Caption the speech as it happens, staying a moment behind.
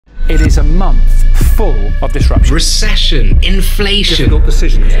It is a month full of disruption. Recession, inflation, difficult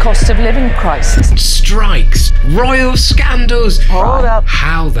decisions, cost of living crisis, strikes, royal scandals. Hold up.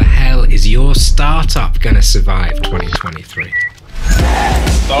 How the hell is your startup going to survive 2023?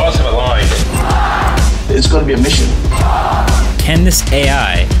 Stars have aligned. It's going to be a mission. Can this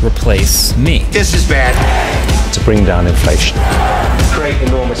AI replace me? This is bad. To bring down inflation. Create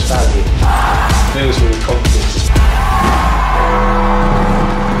enormous value. Fills me with confidence.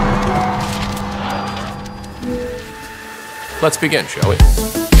 Let's begin, shall we?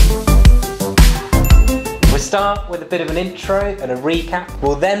 We'll start with a bit of an intro and a recap.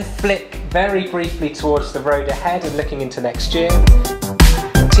 We'll then flick very briefly towards the road ahead and looking into next year.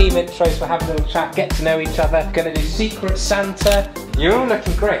 Team intros, we'll have a little chat, get to know each other. Gonna do Secret Santa. You're all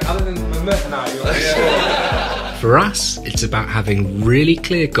looking great, other than Mehmet and I. For us, it's about having really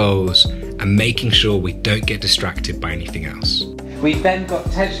clear goals and making sure we don't get distracted by anything else. We've then got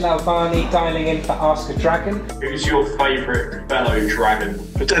Tej Albani dialing in for Ask a Dragon. Who's your favourite fellow dragon?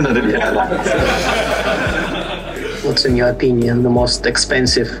 What's, in your opinion, the most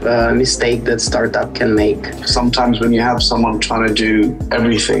expensive mistake that startup can make? Sometimes when you have someone trying to do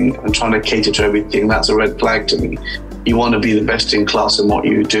everything and trying to cater to everything, that's a red flag to me. You want to be the best in class in what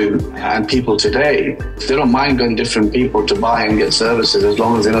you do. And people today, they don't mind going different people to buy and get services as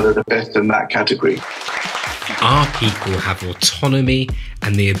long as they know they're the best in that category. Our people have autonomy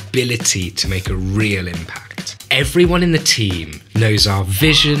and the ability to make a real impact. Everyone in the team knows our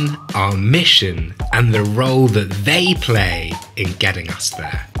vision, our mission, and the role that they play in getting us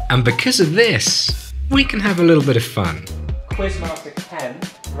there. And because of this, we can have a little bit of fun. Quizmaster Ken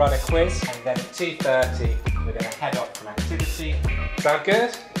run a quiz, and then at 2:30 we're going to head off from activity. Sound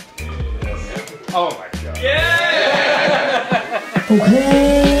good? Yeah. Oh my god. Yeah!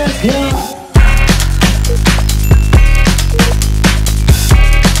 Okay, let's go.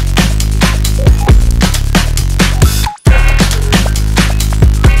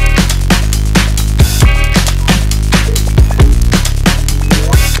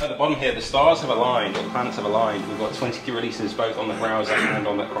 Bottom here, the stars have aligned, or the planets have aligned. We've got 22 releases both on the browser and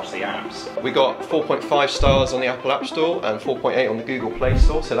across the apps. We got 4.5 stars on the Apple App Store and 4.8 on the Google Play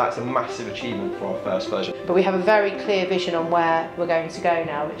Store, so that's a massive achievement for our first version. but we have a very clear vision on where we're going to go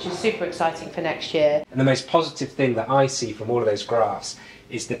now, which is super exciting for next year. And the most positive thing that I see from all of those graphs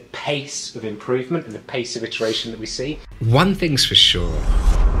is the pace of improvement and the pace of iteration that we see. One thing's for sure,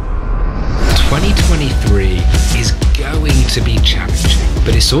 2023 is going to be challenging,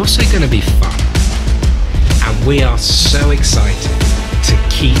 but it's also going to be fun. And we are so excited to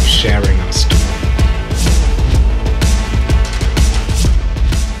keep sharing our story.